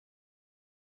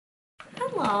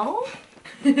Hello.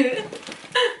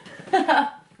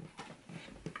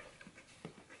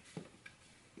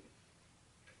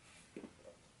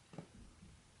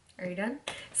 Are you done?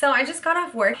 So I just got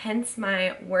off work, hence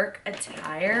my work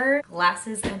attire,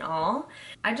 glasses and all.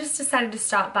 I just decided to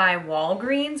stop by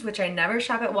Walgreens, which I never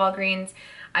shop at Walgreens.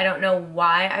 I don't know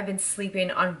why I've been sleeping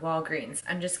on Walgreens.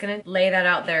 I'm just gonna lay that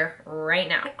out there right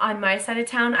now. On my side of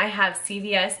town, I have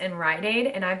CVS and Rite Aid,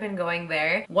 and I've been going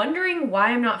there, wondering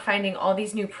why I'm not finding all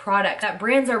these new products that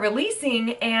brands are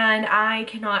releasing, and I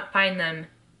cannot find them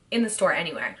in the store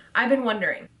anywhere. I've been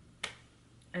wondering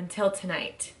until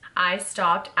tonight. I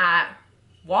stopped at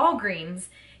Walgreens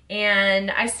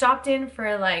and I stopped in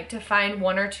for like to find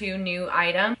one or two new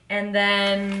items, and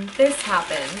then this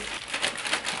happened.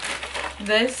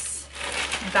 This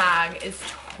bag is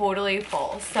totally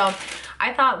full. So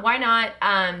I thought, why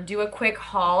not do a quick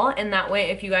haul, and that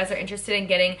way if you guys are interested in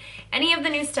getting any of the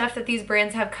new stuff that these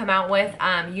brands have come out with,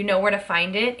 you know where to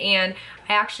find it. And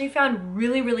I actually found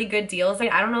really, really good deals.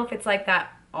 Like, I don't know if it's like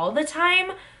that all the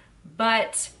time,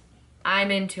 but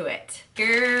I'm into it.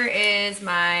 Here is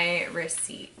my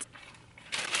receipt.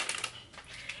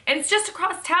 And it's just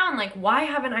across town. Like, why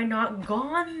haven't I not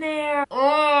gone there?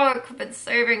 Oh, I could have been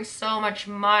saving so much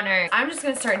money. I'm just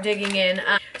gonna start digging in.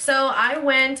 So I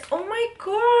went, oh my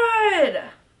God.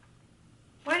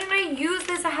 Why didn't I use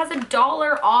this? It has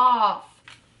 $1 off.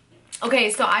 Okay,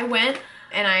 so I went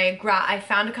and I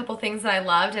found a couple things that I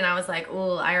loved, and I was like,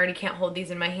 oh, I already can't hold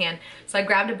these in my hand. So I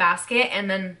grabbed a basket, and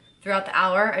then throughout the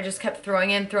hour, I just kept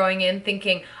throwing in,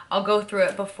 thinking I'll go through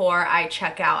it before I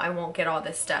check out. I won't get all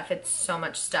this stuff. It's so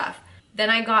much stuff.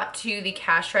 Then I got to the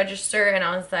cash register and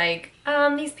I was like,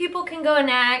 these people can go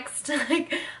next.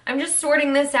 Like, I'm just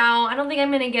sorting this out. I don't think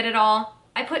I'm gonna get it all.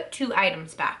 I put 2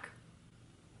 items back.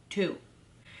 2.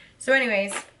 So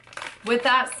anyways, with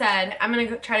that said, I'm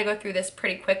gonna try to go through this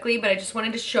pretty quickly, but I just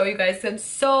wanted to show you guys. I'm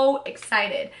so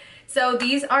excited. So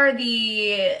these are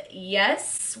the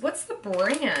what's the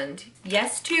brand?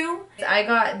 Yes2. I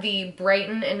got the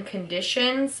Brighten and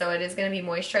Condition, so it is going to be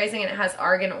moisturizing, and it has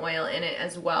argan oil in it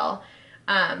as well.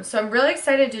 So I'm really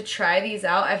excited to try these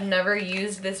out. I've never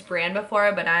used this brand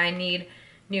before, but I need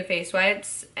new face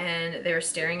wipes, and they were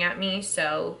staring at me,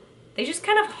 so they just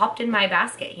kind of hopped in my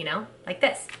basket, you know, like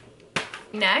this.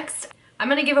 Next, I'm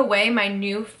gonna give away my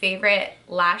new favorite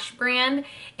lash brand,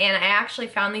 and I actually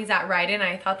found these at Rite Aid, and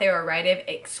I thought they were Rite Aid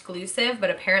exclusive,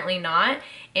 but apparently not.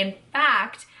 In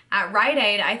fact, at Rite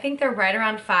Aid, I think they're right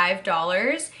around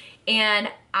 $5,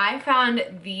 and I found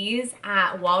these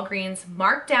at Walgreens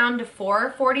marked down to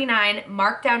 $4.49,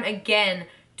 marked down again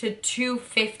to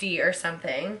 $2.50 or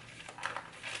something.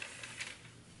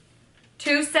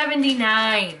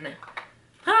 $2.79.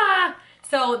 Ah!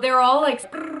 So they're all like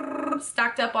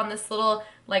stacked up on this little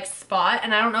like spot,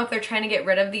 and I don't know if they're trying to get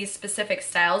rid of these specific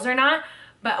styles or not,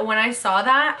 but when I saw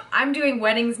that, I'm doing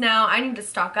weddings now, I need to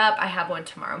stock up. I have one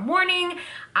tomorrow morning.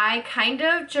 I kind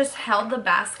of just held the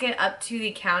basket up to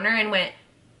the counter and went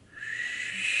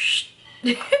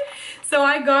so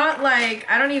I got like,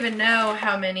 I don't even know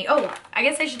how many. Oh, I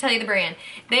guess I should tell you the brand.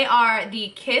 They are the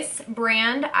Kiss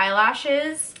brand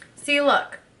eyelashes. See,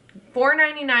 look,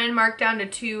 $4.99 marked down to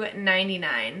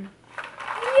 $2.99.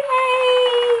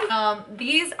 Yay!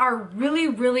 These are really,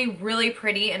 really, really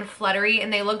pretty and fluttery,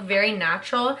 and they look very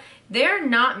natural. They're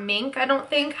not mink, I don't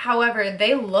think. However,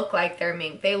 they look like they're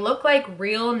mink. They look like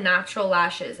real natural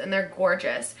lashes, and they're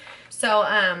gorgeous. So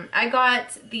I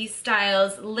got these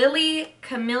styles, Lily,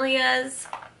 Camellias,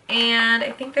 and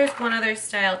I think there's one other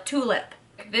style, Tulip.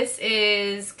 This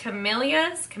is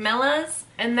Camellias,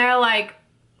 and they're like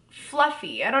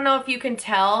fluffy. I don't know if you can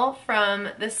tell from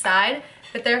the side,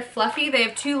 but they're fluffy. They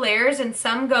have 2 layers, and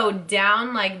some go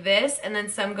down like this and then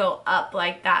some go up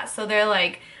like that. So they're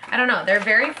like, I don't know, they're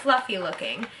very fluffy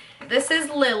looking. This is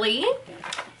Lily,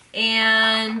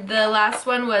 and the last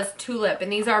one was Tulip,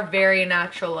 and these are very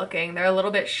natural looking. They're a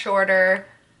little bit shorter,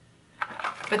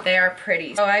 but they are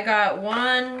pretty. So I got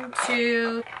 1,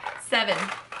 2, 7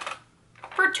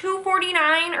 for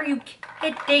 $2.49. Are you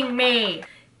kidding me?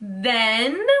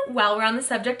 Then, while we're on the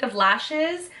subject of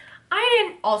lashes, I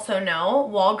didn't also know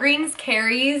Walgreens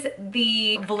carries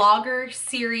the Vlogger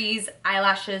series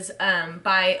eyelashes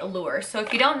by Allure. So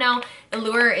if you don't know,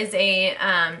 Allure is a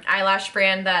eyelash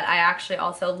brand that I actually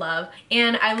also love.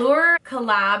 And Allure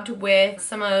collabed with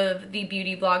some of the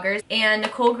beauty bloggers, and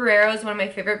Nicole Guerrero is one of my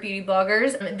favorite beauty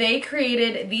bloggers. They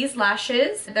created these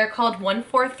lashes. They're called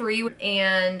 143,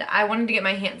 and I wanted to get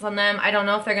my hands on them. I don't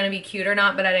know if they're gonna be cute or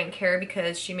not, but I didn't care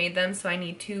because she made them, so I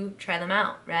need to try them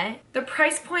out, right? The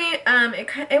price point,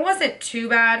 it wasn't too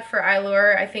bad for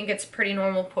Allure. I think it's pretty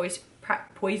normal price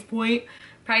point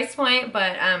price point,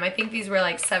 but I think these were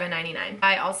like $7.99.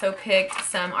 I also picked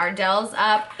some Ardells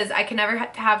up because I can never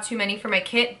have too many for my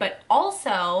kit, but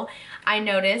also I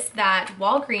noticed that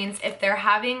Walgreens, if they're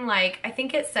having like, I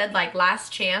think it said like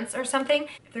last chance or something,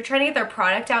 if they're trying to get their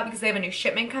product out because they have a new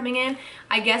shipment coming in,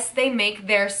 I guess they make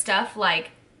their stuff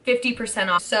like 50%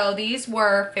 off. So these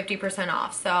were 50%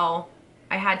 off, so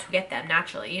I had to get them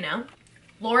naturally, you know.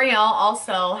 L'Oreal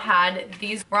also had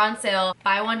these were on sale,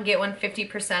 buy one get one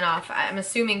 50% off. I'm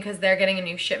assuming because they're getting a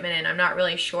new shipment in, I'm not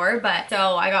really sure, but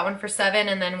so I got one for $7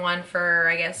 and then one for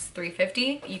I guess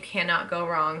 $3.50. You cannot go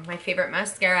wrong. My favorite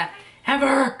mascara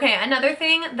ever. Okay, another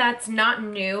thing that's not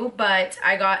new but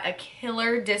I got a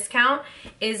killer discount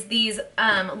is these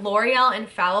L'Oreal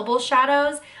Infallible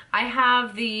shadows. I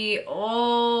have the,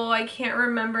 oh, I can't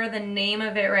remember the name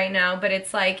of it right now, but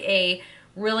it's like a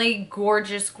really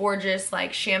gorgeous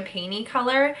like champagne-y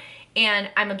color, and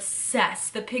I'm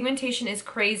obsessed. The pigmentation is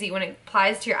crazy. When it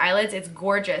applies to your eyelids, it's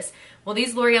gorgeous. Well,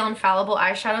 these L'Oreal Infallible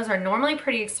eyeshadows are normally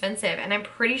pretty expensive, and I'm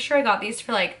pretty sure I got these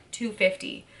for like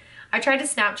 $2.50. I tried to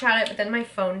Snapchat it, but then my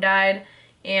phone died.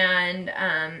 And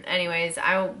anyways,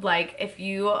 if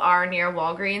you are near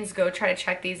Walgreens, go try to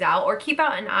check these out or keep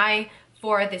out an eye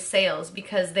for the sales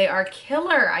because they are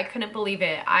killer. I couldn't believe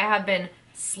it. I have been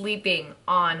sleeping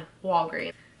on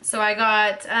Walgreens. So I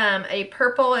got a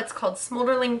purple, it's called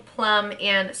Smolderling Plum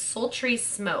and Sultry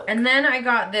Smoke. And then I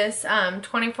got this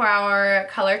 24-hour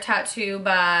color tattoo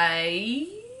by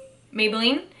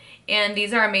Maybelline. And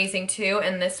these are amazing too,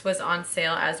 and this was on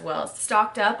sale as well.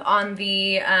 Stocked up on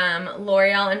the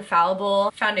L'Oreal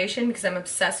Infallible foundation because I'm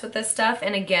obsessed with this stuff.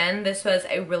 And again, this was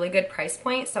a really good price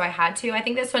point, so I had to. I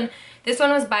think this one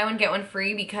was buy one get one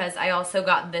free because I also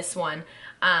got this one,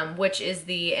 which is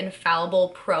the Infallible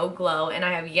Pro Glow, and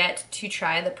I have yet to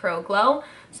try the Pro Glow,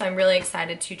 so I'm really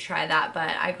excited to try that. But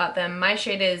I got them. My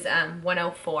shade is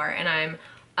 104, and I'm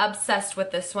obsessed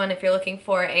with this one. If you're looking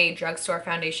for a drugstore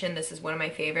foundation, this is one of my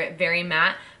favorite. Very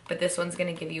matte, but this one's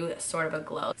gonna give you sort of a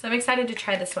glow. So I'm excited to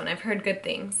try this one. I've heard good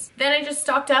things. Then I just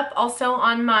stocked up also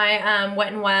on my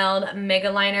Wet n Wild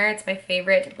Mega Liner. It's my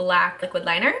favorite black liquid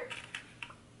liner.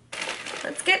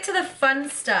 Let's get to the fun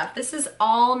stuff. This is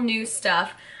all new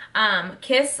stuff.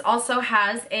 Kiss also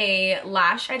has a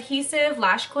lash adhesive,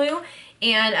 lash glue,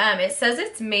 and it says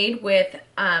it's made with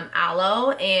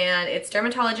aloe, and it's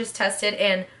dermatologist tested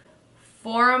in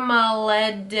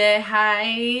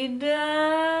formaldehyde.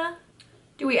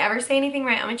 Do we ever say anything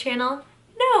right on my channel?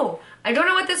 No. I don't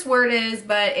know what this word is,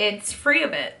 but it's free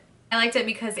of it. I liked it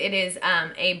because it is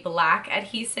a black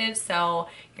adhesive, so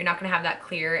you're not gonna have that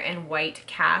clear and white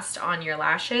cast on your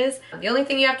lashes. The only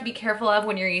thing you have to be careful of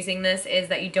when you're using this is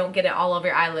that you don't get it all over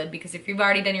your eyelid, because if you've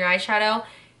already done your eyeshadow,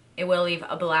 it will leave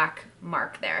a black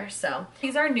mark there. So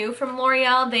these are new from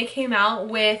L'Oreal. They came out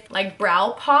with like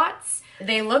brow pots.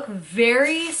 They look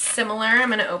very similar. I'm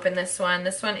gonna open this one.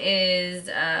 This one is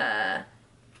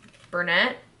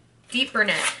brunette, deep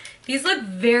brunette. These look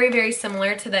very, very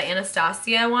similar to the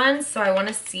Anastasia ones, so I want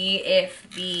to see if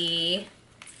the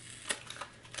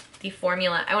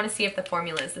formula,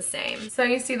 is the same. So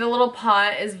you see the little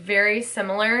pot is very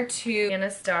similar to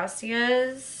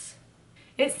Anastasia's.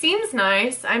 It seems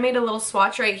nice. I made a little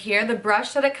swatch right here. The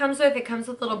brush that it comes with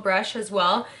a little brush as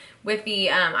well, with the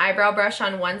eyebrow brush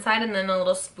on one side and then a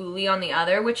little spoolie on the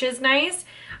other, which is nice.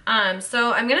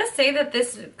 So I'm gonna say that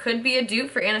this could be a dupe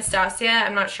for Anastasia.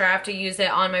 I'm not sure. I have to use it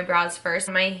on my brows first.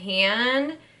 My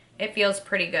hand, it feels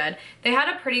pretty good. They had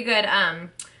a pretty good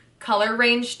color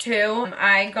range too.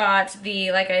 I got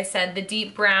the, like I said, the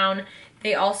deep brown.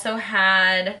 They also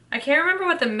had, I can't remember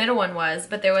what the middle one was,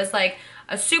 but there was like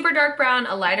a super dark brown,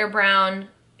 a lighter brown,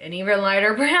 an even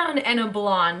lighter brown, and a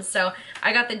blonde. So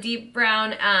I got the deep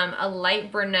brown, a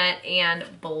light brunette, and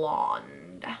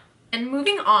blonde. And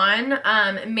moving on,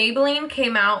 Maybelline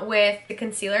came out with the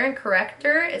concealer and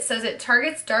corrector. It says it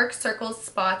targets dark circles,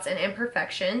 spots, and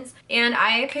imperfections. And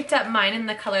I picked up mine in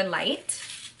the color light.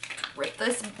 Rip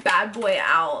this bad boy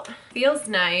out. Feels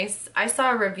nice. I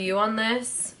saw a review on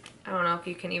this. I don't know if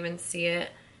you can even see it.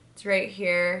 It's right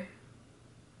here.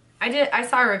 I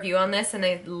saw a review on this and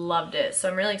I loved it, so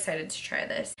I'm really excited to try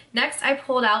this. Next, I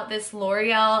pulled out this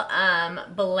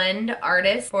L'Oreal Blend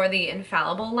Artist for the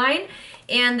Infallible line,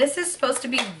 and this is supposed to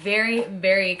be very,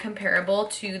 very comparable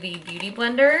to the Beauty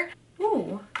Blender.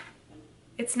 Ooh,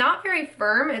 it's not very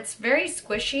firm, it's very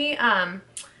squishy,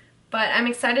 but I'm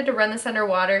excited to run this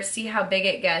underwater, see how big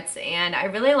it gets, and I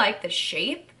really like the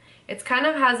shape. It's kind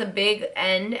of has a big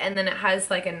end, and then it has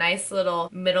like a nice little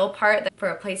middle part for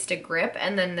a place to grip,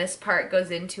 and then this part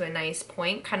goes into a nice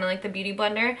point, kind of like the Beauty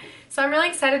Blender. So I'm really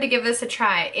excited to give this a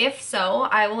try. If so,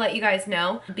 I will let you guys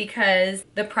know, because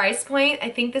the price point, I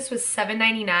think this was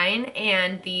 $7.99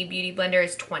 and the Beauty Blender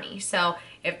is $20. So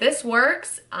if this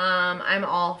works, I'm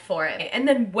all for it. And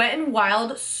then Wet n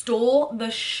Wild stole the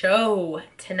show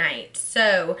tonight.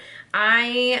 So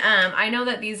I know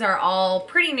that these are all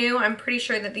pretty new. I'm pretty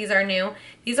sure that these are new.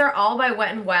 These are all by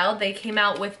Wet n Wild. They came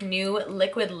out with new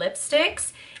liquid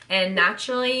lipsticks, and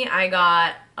naturally I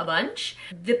got a bunch.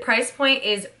 The price point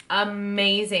is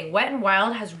amazing. Wet n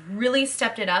Wild has really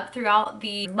stepped it up throughout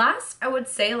the last, I would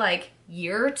say, like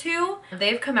year or two.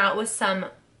 They've come out with some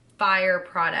fire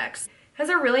products. Has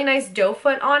a really nice doe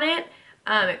foot on it.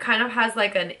 It kind of has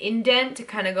like an indent to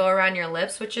kind of go around your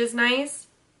lips, which is nice.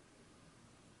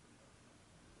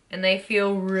 And they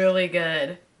feel really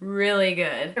good. Really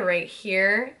good. Right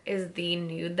here is the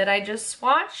nude that I just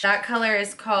swatched. That color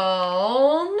is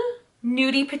called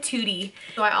Nudie Patootie.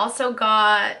 So I also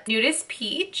got Nudist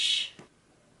Peach,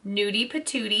 Nudie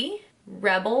Patootie,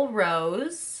 Rebel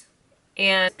Rose,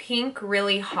 and Pink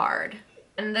Really Hard.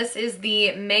 And this is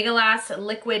the Megalast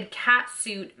Liquid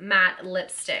Catsuit Matte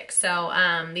Lipstick. So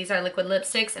these are liquid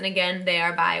lipsticks, and again, they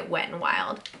are by Wet n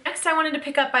Wild. Next I wanted to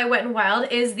pick up by Wet n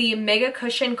Wild is the Mega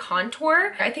Cushion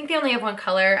Contour. I think they only have one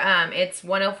color. It's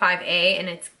 105A, and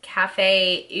it's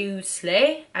Cafe Au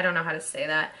Slay. I don't know how to say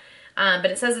that. But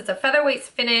it says it's a featherweight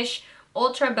finish,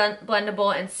 ultra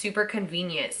blendable, and super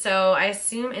convenient. So I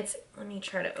assume it's, let me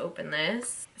try to open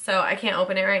this. So I can't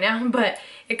open it right now, but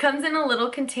it comes in a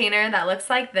little container that looks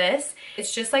like this.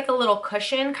 It's just like a little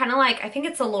cushion, kind of like, I think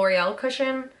it's a L'Oreal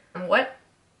cushion. What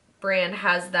brand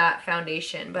has that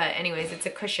foundation? But anyways, it's a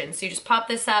cushion. So you just pop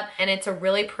this up, and it's a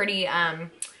really pretty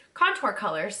contour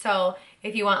color. So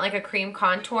if you want like a cream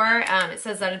contour, it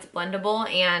says that it's blendable.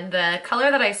 And the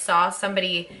color that I saw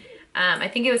somebody, I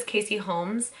think it was Casey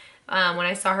Holmes, when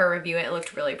I saw her review it, it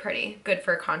looked really pretty. Good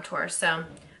for contour. So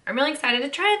I'm really excited to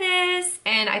try this,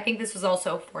 and I think this was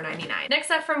also $4.99. Next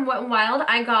up from Wet n Wild,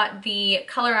 I got the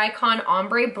Color Icon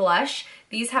Ombre Blush.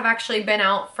 These have actually been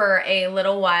out for a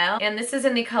little while, and this is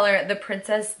in the color The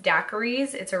Princess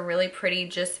Daiquiris. It's a really pretty,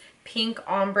 just pink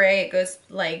ombre. It goes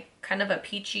like kind of a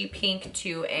peachy pink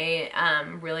to a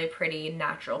really pretty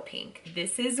natural pink.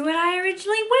 This is what I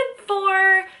originally went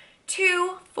for.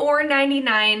 Two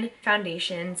 $4.99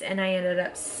 foundations, and I ended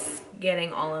up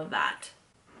getting all of that.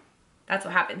 That's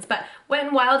what happens. But Wet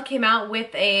n Wild came out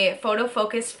with a photo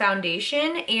focused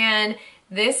foundation, and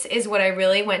this is what I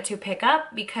really went to pick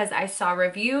up because I saw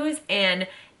reviews, and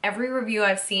every review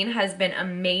I've seen has been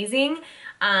amazing.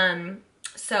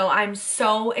 So I'm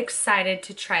so excited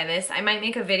to try this. I might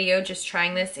make a video just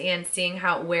trying this and seeing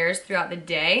how it wears throughout the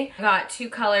day. I got two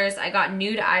colors. I got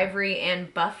Nude Ivory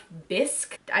and Buff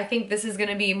Bisque. I think this is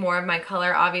gonna be more of my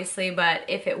color, obviously, but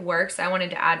if it works, I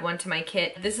wanted to add one to my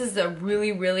kit. This is a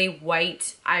really, really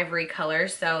white ivory color,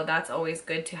 so that's always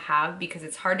good to have because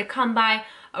it's hard to come by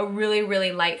a really,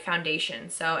 really light foundation.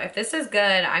 So if this is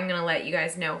good, I'm gonna let you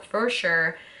guys know for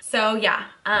sure. So yeah,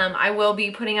 I will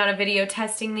be putting out a video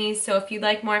testing these, so if you'd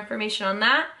like more information on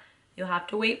that, you'll have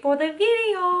to wait for the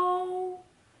video.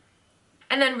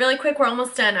 And then really quick, we're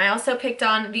almost done. I also picked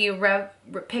up,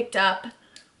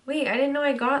 wait, I didn't know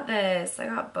I got this. I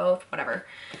got both, whatever.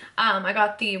 I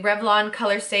got the Revlon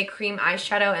Color Stay Cream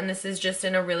Eyeshadow, and this is just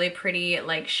in a really pretty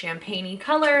like champagne-y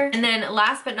color. And then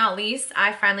last but not least,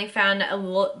 I finally found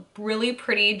a really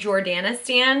pretty Jordana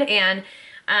stand, and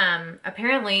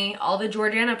apparently all the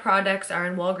Jordana products are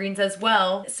in Walgreens as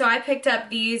well. So I picked up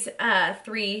these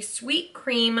three Sweet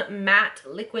Cream Matte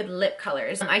Liquid Lip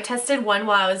Colors. I tested one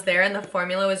while I was there, and the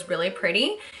formula was really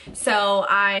pretty. So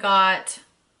I got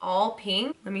all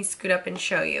pink. Let me scoot up and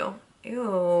show you.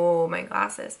 Ew, my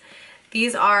glasses.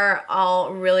 These are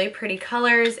all really pretty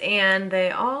colors, and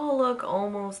they all look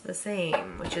almost the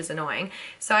same, which is annoying.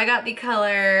 So I got the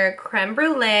color Creme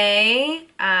Brulee,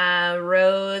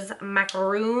 Rose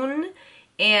Macaroon,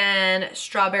 and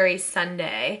Strawberry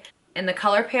Sundae. And the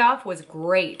color payoff was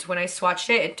great. When I swatched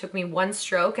it, it took me one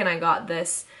stroke, and I got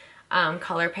this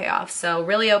color payoff. So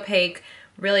really opaque,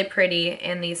 really pretty,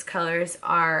 and these colors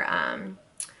are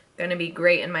gonna be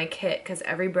great in my kit because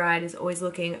every bride is always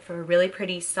looking for a really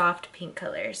pretty soft pink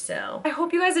color. So I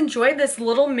hope you guys enjoyed this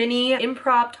little mini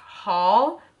impromptu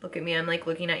haul. Look at me, I'm like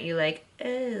looking at you like,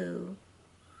 oh.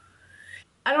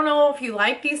 I don't know if you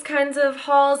like these kinds of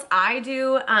hauls. I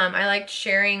do. I like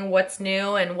sharing what's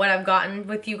new and what I've gotten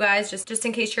with you guys, just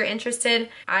in case you're interested.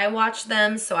 I watch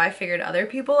them, so I figured other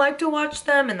people like to watch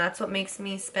them, and that's what makes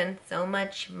me spend so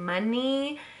much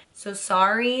money. So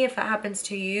sorry if it happens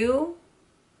to you.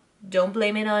 Don't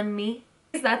blame it on me.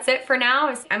 That's it for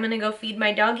now. I'm gonna go feed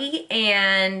my doggy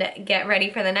and get ready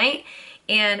for the night.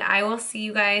 And I will see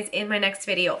you guys in my next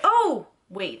video. Oh,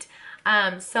 wait.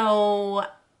 So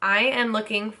I am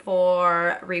looking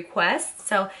for requests.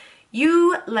 So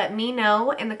you let me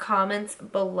know in the comments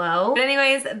below. But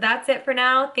anyways, that's it for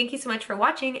now. Thank you so much for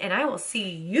watching, and I will see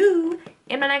you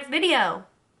in my next video.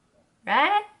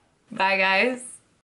 Right? Bye, guys.